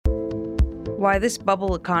Why This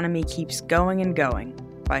Bubble Economy Keeps Going and Going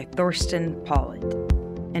by Thorsten Pollett.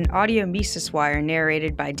 An audio Mises Wire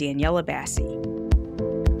narrated by Daniela Bassi.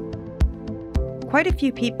 Quite a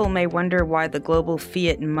few people may wonder why the global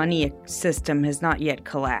fiat money system has not yet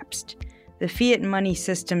collapsed. The fiat money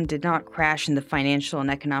system did not crash in the financial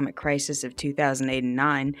and economic crisis of 2008 and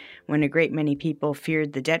 9, when a great many people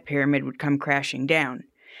feared the debt pyramid would come crashing down.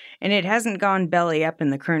 And it hasn't gone belly up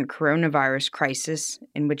in the current coronavirus crisis,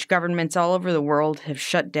 in which governments all over the world have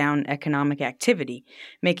shut down economic activity,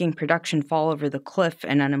 making production fall over the cliff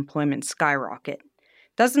and unemployment skyrocket.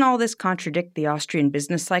 Doesn't all this contradict the Austrian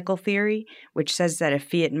business cycle theory, which says that a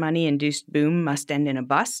fiat money-induced boom must end in a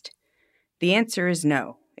bust? The answer is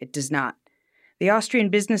no, it does not. The Austrian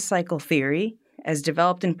business cycle theory, as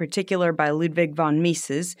developed in particular by Ludwig von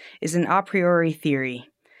Mises, is an a priori theory.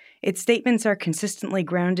 Its statements are consistently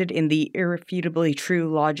grounded in the irrefutably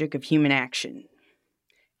true logic of human action.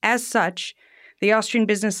 As such, the Austrian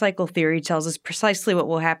business cycle theory tells us precisely what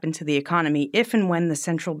will happen to the economy if and when the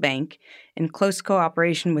central bank, in close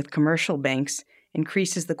cooperation with commercial banks,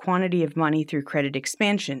 increases the quantity of money through credit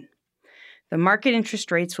expansion. The market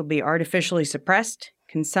interest rates will be artificially suppressed,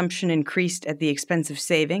 consumption increased at the expense of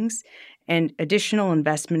savings, and additional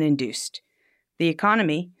investment induced. The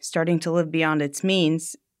economy, starting to live beyond its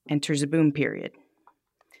means, enters a boom period.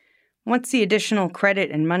 Once the additional credit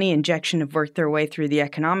and money injection have worked their way through the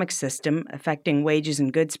economic system, affecting wages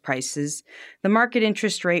and goods prices, the market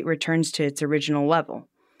interest rate returns to its original level.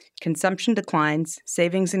 Consumption declines,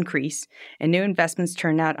 savings increase, and new investments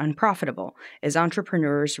turn out unprofitable as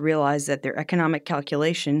entrepreneurs realize that their economic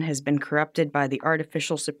calculation has been corrupted by the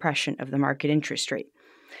artificial suppression of the market interest rate.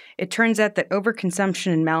 It turns out that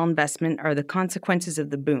overconsumption and malinvestment are the consequences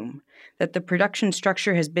of the boom, that the production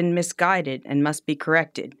structure has been misguided and must be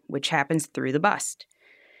corrected, which happens through the bust.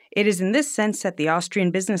 It is in this sense that the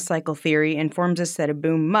Austrian business cycle theory informs us that a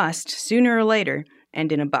boom must, sooner or later,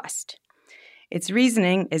 end in a bust. Its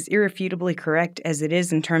reasoning, as irrefutably correct as it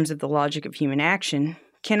is in terms of the logic of human action,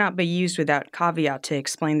 cannot be used without caveat to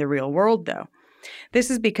explain the real world, though. This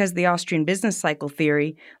is because the Austrian business cycle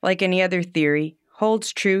theory, like any other theory,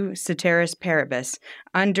 holds true ceteris paribus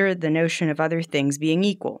under the notion of other things being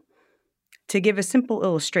equal. To give a simple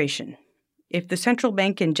illustration, if the central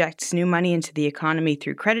bank injects new money into the economy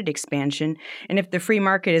through credit expansion, and if the free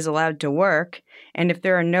market is allowed to work, and if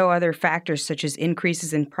there are no other factors such as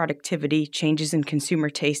increases in productivity, changes in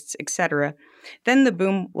consumer tastes, etc., then the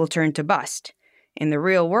boom will turn to bust. In the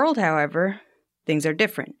real world, however, things are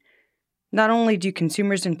different. Not only do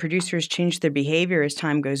consumers and producers change their behavior as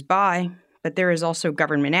time goes by, but there is also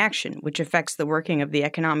government action, which affects the working of the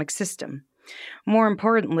economic system. More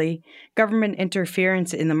importantly, government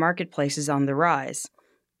interference in the marketplace is on the rise.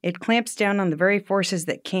 It clamps down on the very forces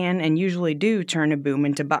that can and usually do turn a boom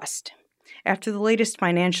into bust. After the latest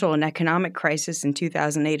financial and economic crisis in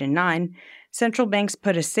 2008 and 9, central banks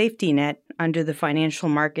put a safety net under the financial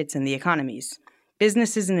markets and the economies.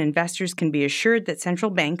 Businesses and investors can be assured that central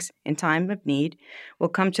banks, in time of need, will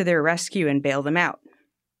come to their rescue and bail them out.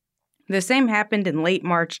 The same happened in late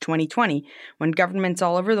March 2020, when governments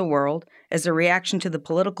all over the world, as a reaction to the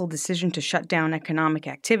political decision to shut down economic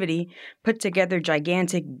activity, put together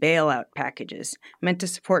gigantic bailout packages, meant to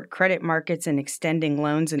support credit markets and extending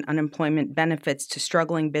loans and unemployment benefits to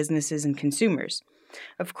struggling businesses and consumers.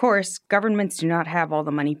 Of course, governments do not have all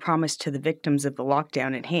the money promised to the victims of the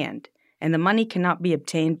lockdown at hand, and the money cannot be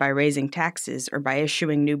obtained by raising taxes or by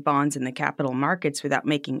issuing new bonds in the capital markets without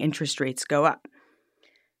making interest rates go up.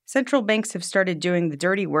 Central banks have started doing the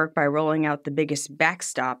dirty work by rolling out the biggest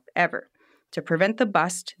backstop ever. To prevent the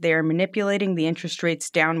bust, they are manipulating the interest rates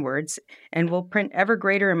downwards and will print ever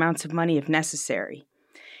greater amounts of money if necessary.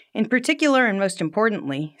 In particular, and most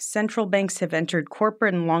importantly, central banks have entered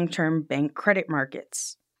corporate and long-term bank credit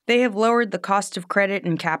markets. They have lowered the cost of credit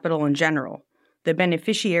and capital in general. The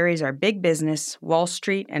beneficiaries are big business, Wall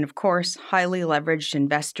Street, and of course, highly leveraged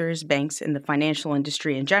investors, banks, and the financial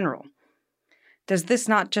industry in general. Does this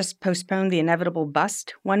not just postpone the inevitable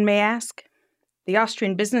bust, one may ask? The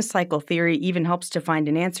Austrian business cycle theory even helps to find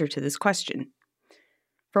an answer to this question.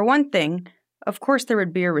 For one thing, of course there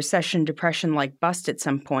would be a recession, depression-like bust at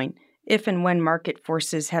some point, if and when market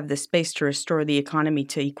forces have the space to restore the economy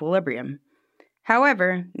to equilibrium.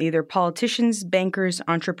 However, neither politicians, bankers,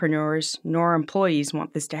 entrepreneurs, nor employees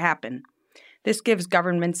want this to happen. This gives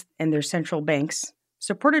governments and their central banks,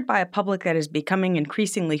 supported by a public that is becoming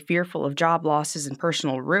increasingly fearful of job losses and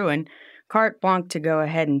personal ruin, carte blanche to go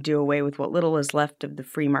ahead and do away with what little is left of the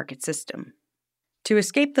free market system. To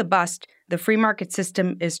escape the bust, the free market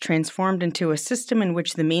system is transformed into a system in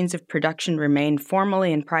which the means of production remain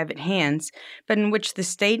formally in private hands, but in which the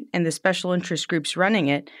state and the special interest groups running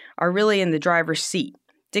it are really in the driver's seat,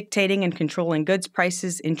 dictating and controlling goods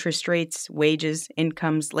prices, interest rates, wages,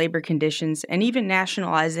 incomes, labor conditions, and even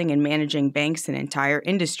nationalizing and managing banks and entire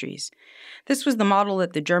industries. This was the model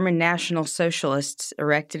that the German National Socialists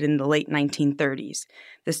erected in the late 1930s.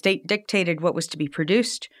 The state dictated what was to be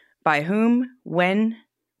produced, by whom, when,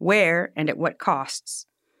 where, and at what costs.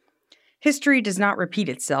 History does not repeat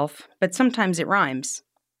itself, but sometimes it rhymes.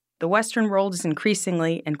 The Western world is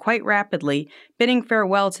increasingly, and quite rapidly, bidding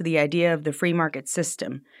farewell to the idea of the free market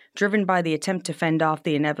system, driven by the attempt to fend off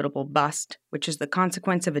the inevitable bust, which is the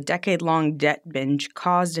consequence of a decade-long debt binge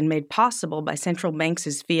caused and made possible by central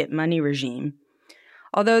banks' fiat money regime.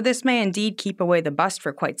 Although this may indeed keep away the bust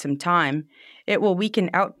for quite some time, it will weaken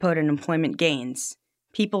output and employment gains.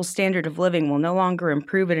 People's standard of living will no longer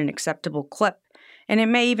improve at an acceptable clip, and it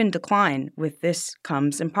may even decline. With this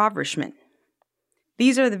comes impoverishment.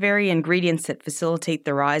 These are the very ingredients that facilitate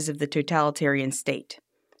the rise of the totalitarian state.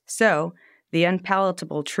 So, the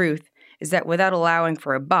unpalatable truth is that without allowing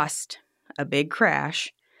for a bust, a big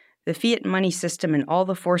crash, the fiat money system and all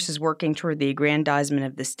the forces working toward the aggrandizement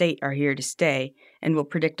of the state are here to stay and will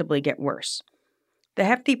predictably get worse. The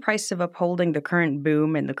hefty price of upholding the current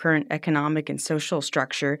boom and the current economic and social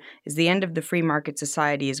structure is the end of the free market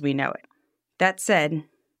society as we know it. That said,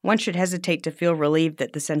 one should hesitate to feel relieved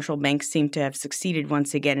that the central banks seem to have succeeded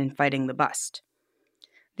once again in fighting the bust.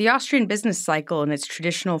 The Austrian business cycle in its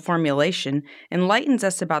traditional formulation enlightens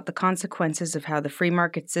us about the consequences of how the free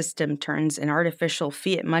market system turns an artificial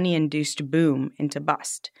fiat money-induced boom into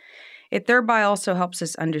bust. It thereby also helps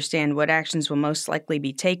us understand what actions will most likely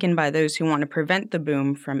be taken by those who want to prevent the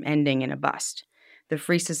boom from ending in a bust. The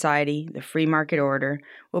free society, the free market order,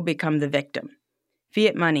 will become the victim.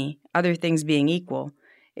 Fiat money, other things being equal,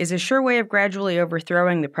 is a sure way of gradually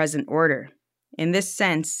overthrowing the present order. In this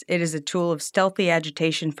sense, it is a tool of stealthy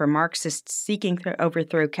agitation for Marxists seeking to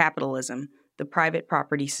overthrow capitalism, the private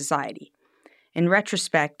property society. In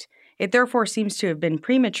retrospect, it therefore seems to have been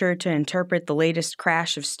premature to interpret the latest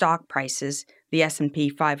crash of stock prices. The S&P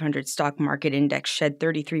 500 stock market index shed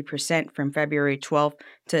 33% from February 12th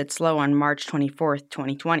to its low on March 24th,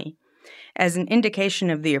 2020, as an indication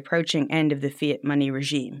of the approaching end of the fiat money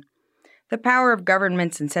regime. The power of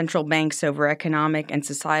governments and central banks over economic and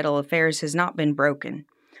societal affairs has not been broken.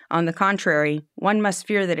 On the contrary, one must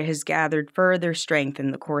fear that it has gathered further strength in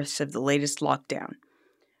the course of the latest lockdown.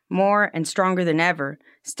 More and stronger than ever,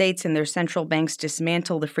 states and their central banks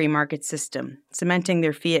dismantle the free market system, cementing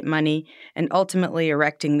their fiat money and ultimately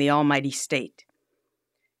erecting the almighty state.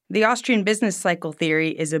 The Austrian business cycle theory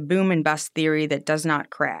is a boom and bust theory that does not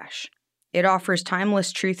crash. It offers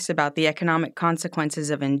timeless truths about the economic consequences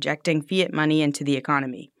of injecting fiat money into the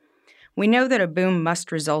economy. We know that a boom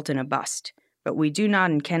must result in a bust, but we do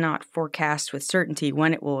not and cannot forecast with certainty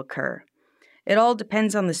when it will occur. It all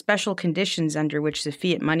depends on the special conditions under which the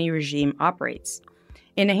fiat money regime operates.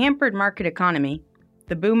 In a hampered market economy,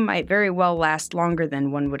 the boom might very well last longer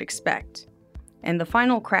than one would expect, and the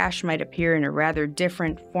final crash might appear in a rather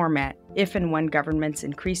different format if and when governments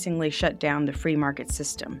increasingly shut down the free market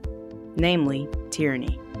system. Namely,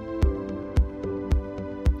 tyranny.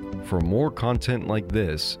 For more content like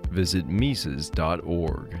this, visit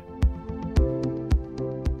Mises.org.